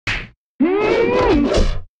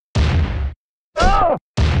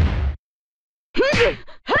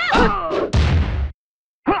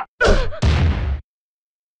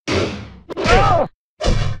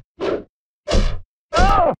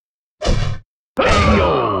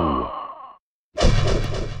KO!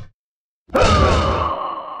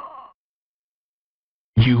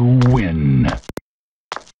 You win.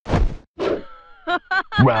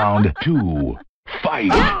 Round 2.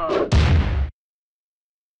 Fight!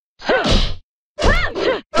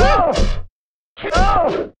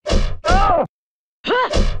 KO!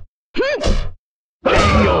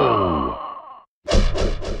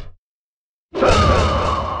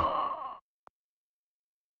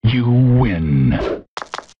 You win.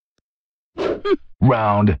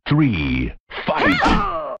 Round 3.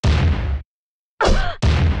 Fight!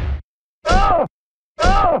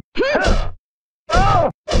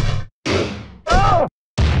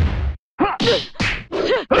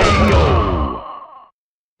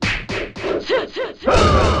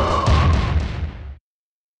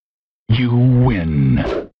 You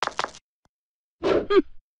win.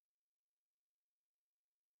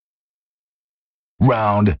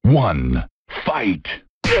 Round 1. Fight!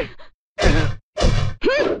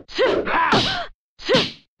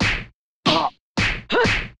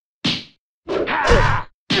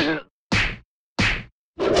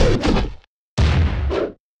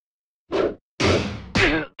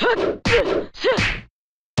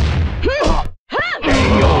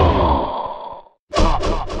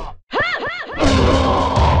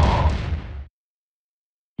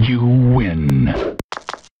 You win.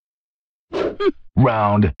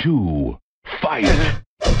 Round 2. Fight!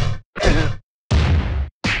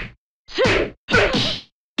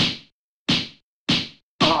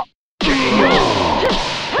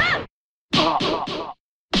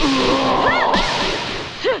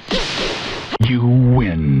 You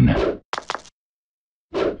win.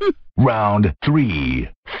 Round 3.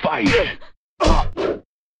 Fight!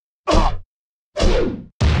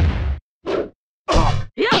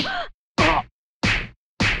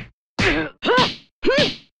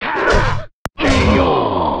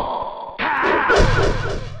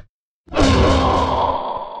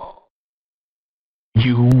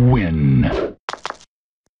 You win.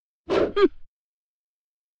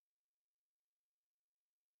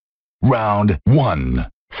 Round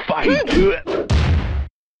 1. Fight!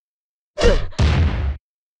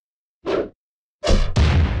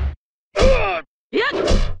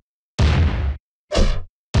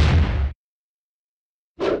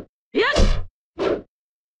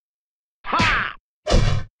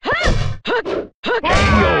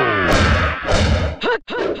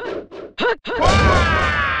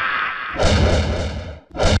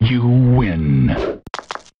 You win.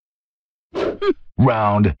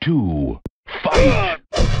 Round 2. Fight!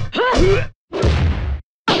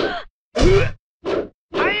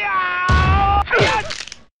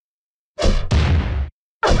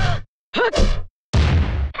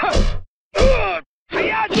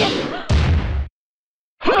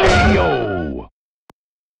 KO!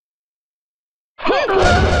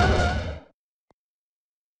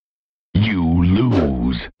 You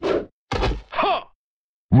lose.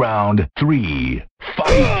 Round 3.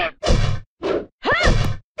 Fight!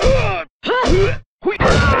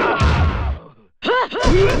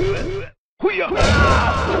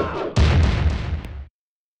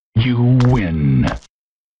 You win.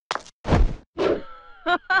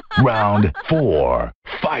 Round 4.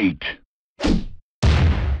 Fight!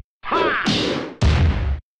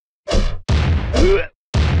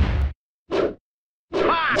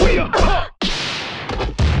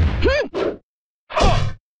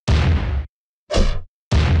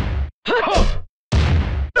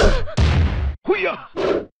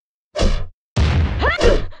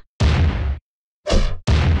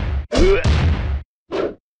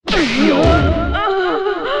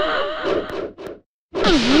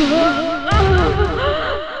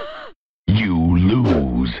 You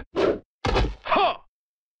lose.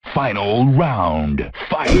 Final round.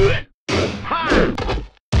 Fight!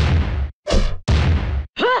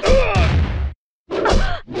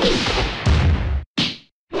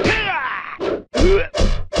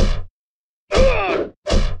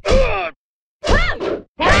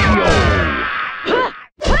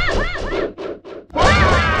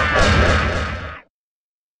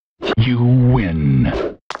 You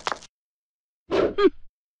win.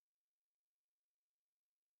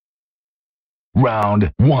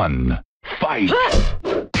 Round 1. Fight!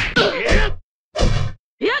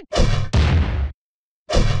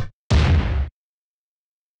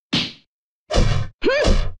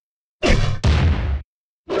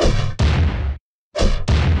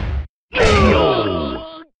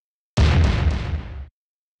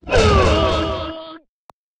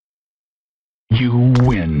 You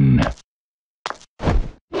win.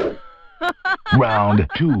 Round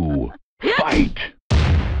 2. Fight!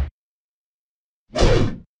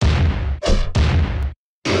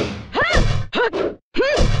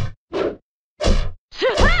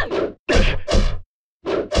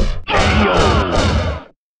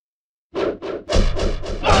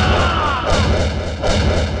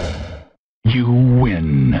 You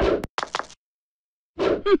win.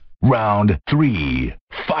 Round 3,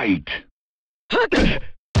 fight!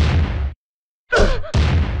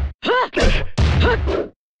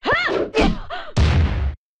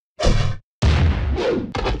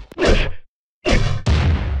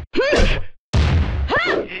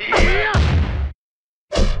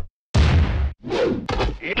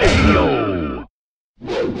 KO!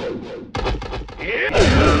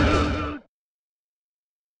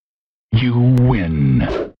 You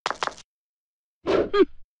win.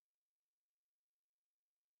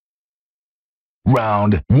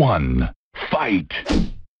 Round 1, fight!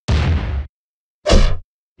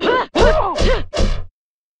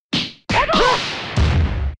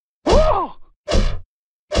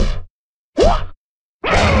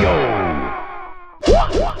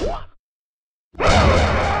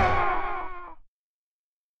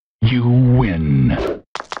 You win.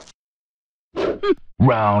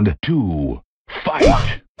 Round 2,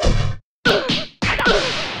 fight!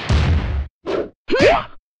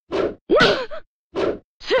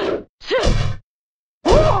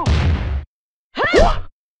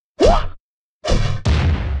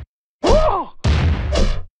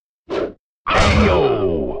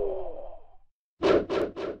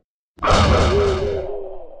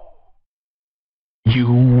 You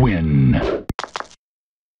win.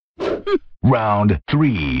 Round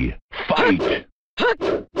 3, fight!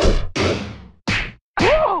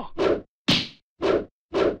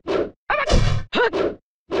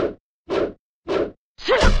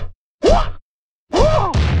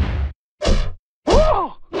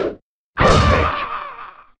 Perfect!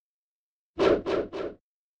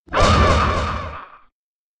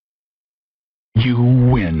 You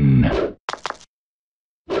win.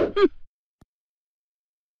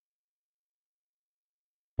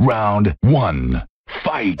 Round 1,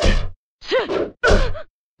 fight!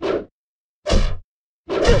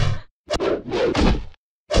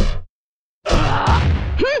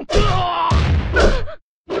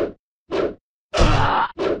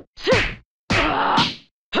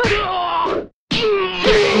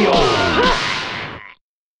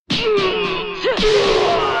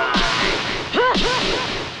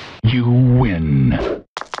 You win.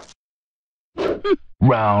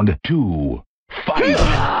 Round 2, fight!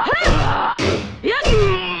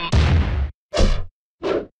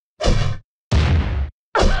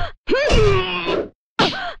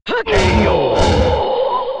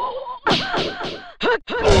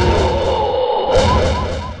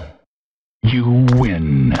 You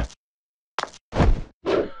win.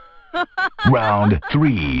 Round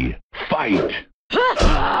 3, fight!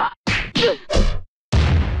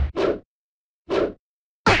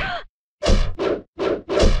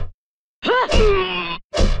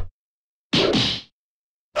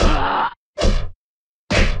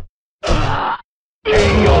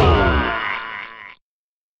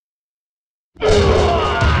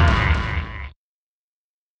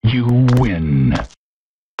 You win.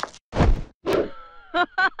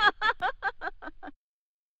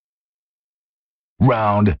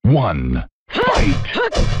 Round 1, fight!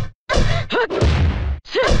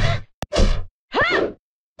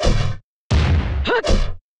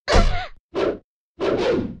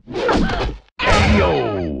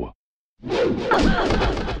 KO!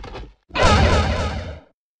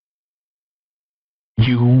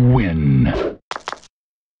 You win.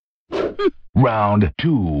 Round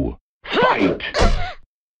 2, fight!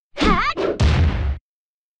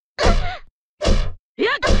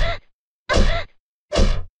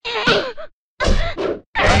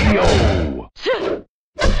 KO!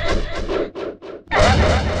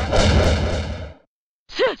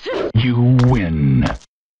 You win.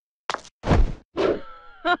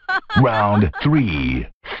 Round 3,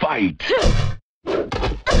 fight!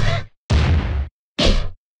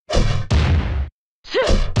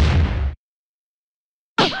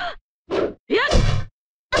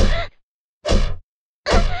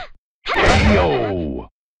 KO!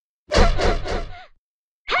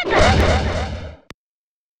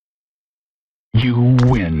 You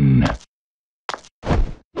win.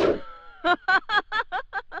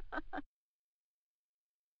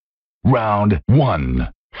 Round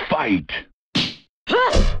 1, fight!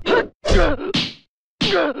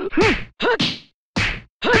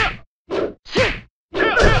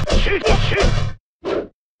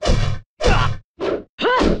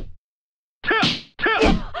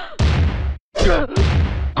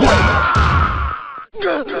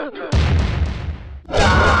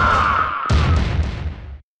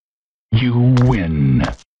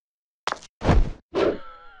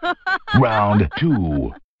 Round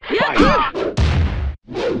 2. Fight!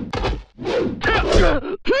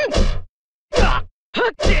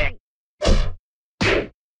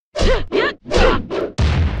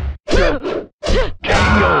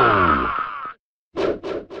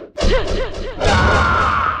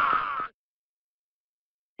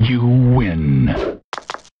 You win.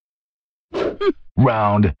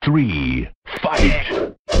 Round 3. Fight!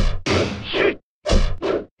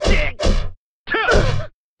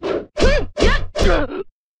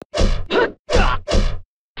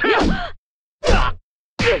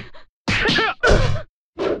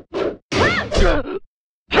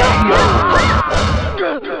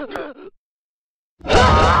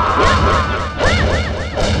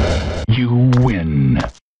 You win.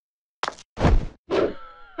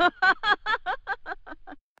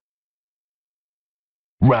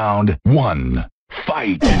 Round 1.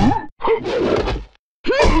 Fight!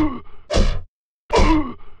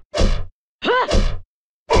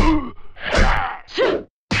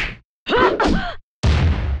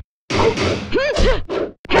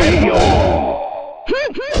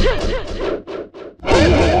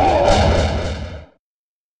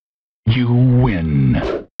 You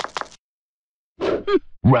win.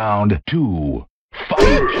 Round 2.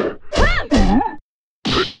 Fight!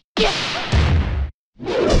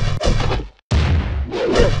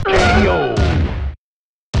 KO!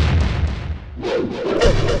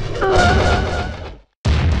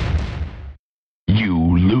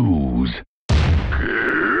 You lose.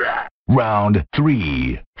 Round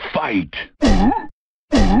 3. Fight!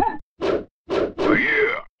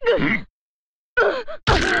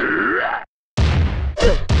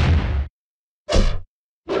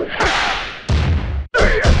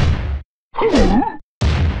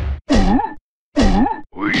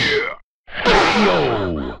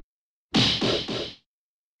 KO!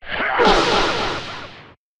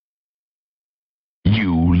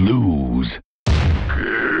 You lose.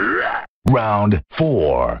 Round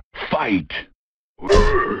 4. Fight!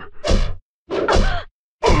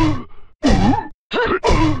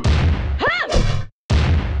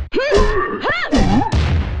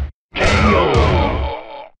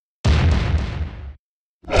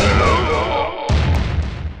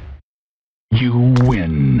 You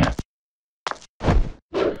win.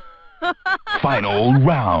 Final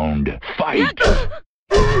round. Fight!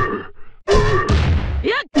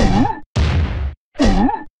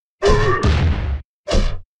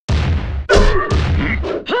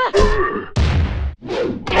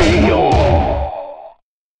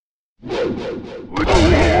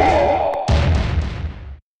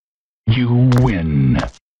 You win.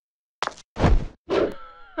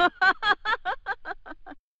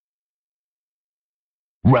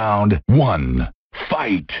 Round 1.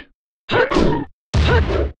 Fight!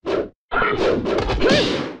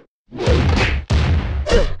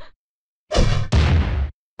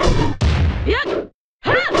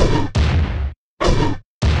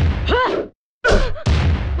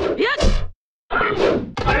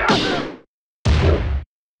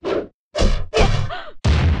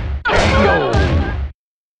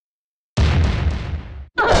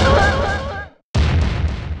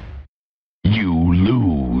 You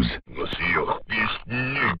lose.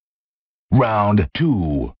 Round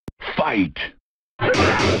 2. Fight!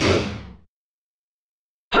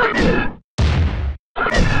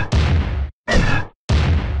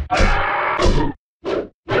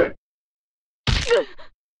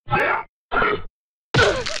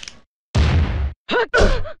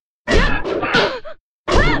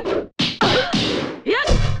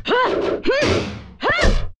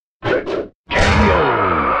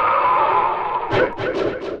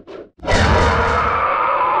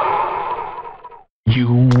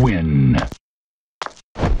 You win.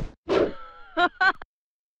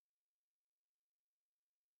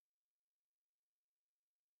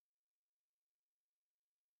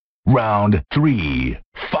 Round 3.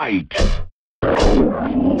 Fight!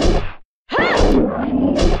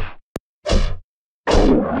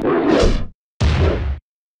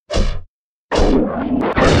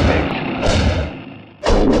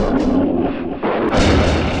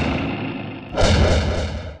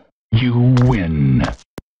 You win.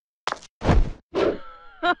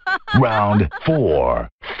 Round 4.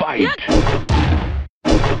 Fight!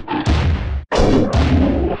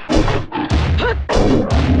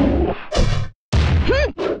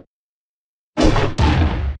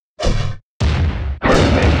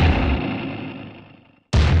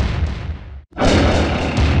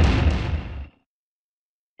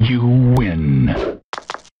 You win.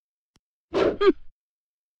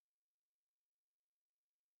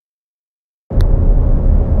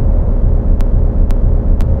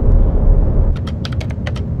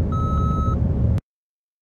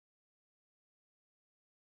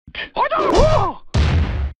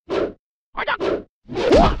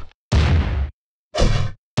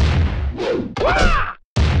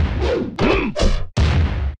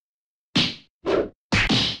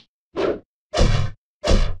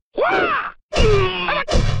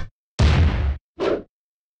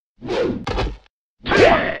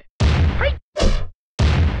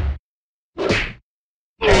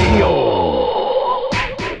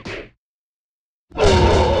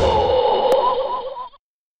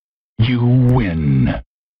 You win.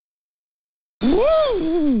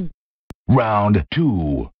 Round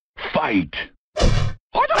 2. Fight.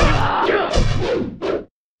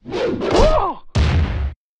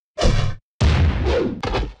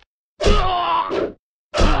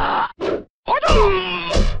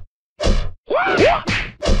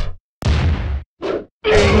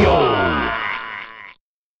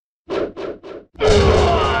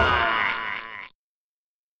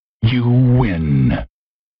 You win.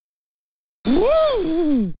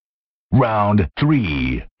 Round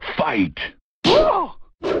 3. Fight.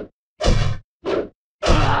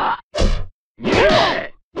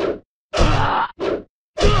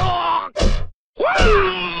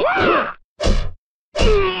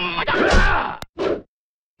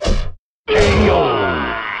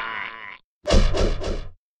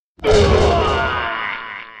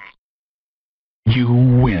 You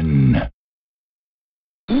win.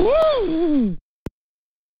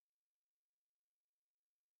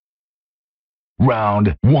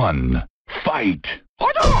 Round 1. Fight.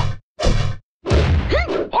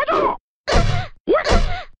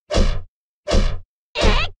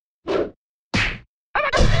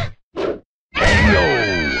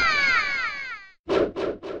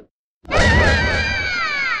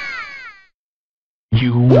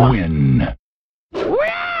 You win.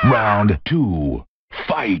 Round 2.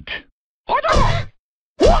 Fight.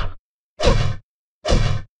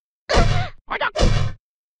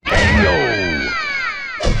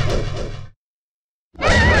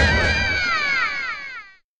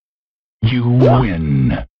 You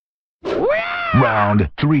win. Round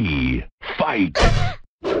 3. Fight.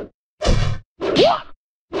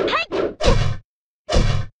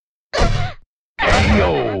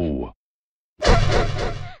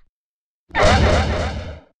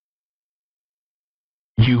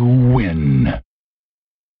 You win.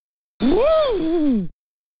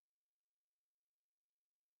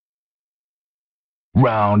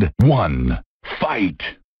 Round 1. Fight.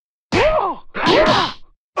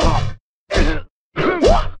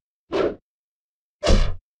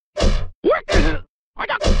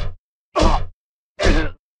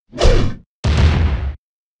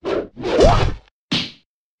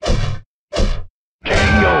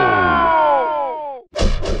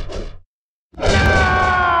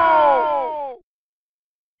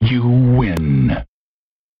 You win.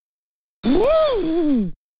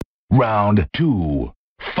 Round 2.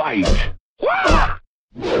 Fight.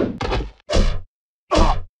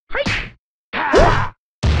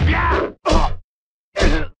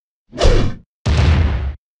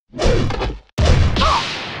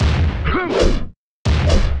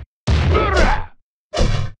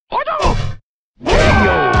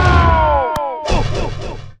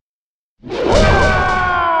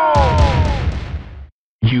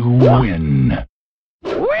 You win.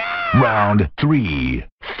 Round 3.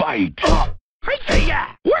 Fight.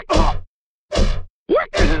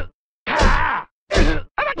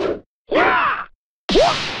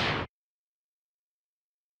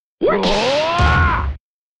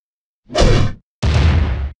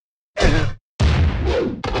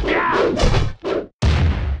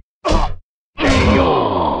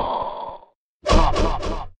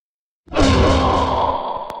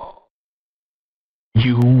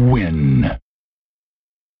 You win.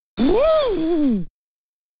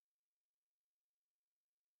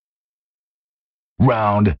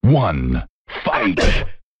 Round 1. Fight.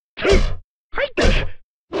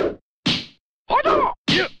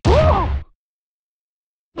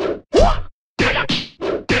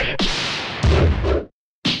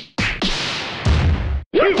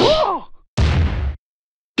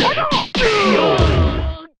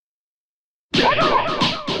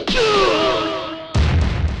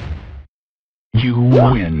 You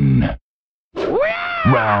win.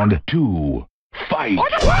 Round 2. Fight.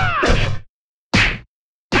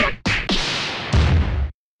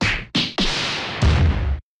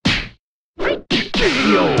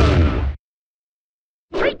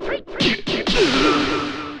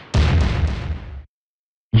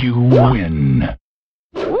 You win.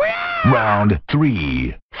 Round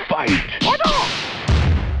 3. Fight.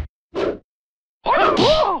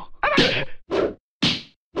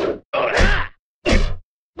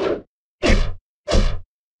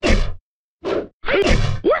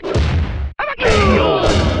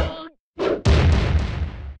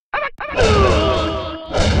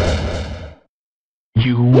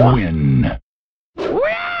 win.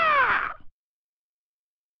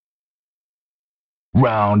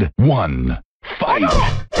 Round 1. Fight!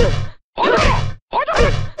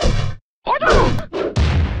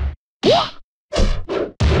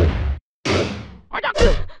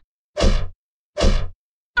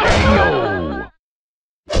 KO!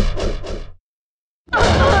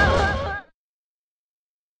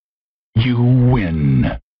 You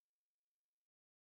win.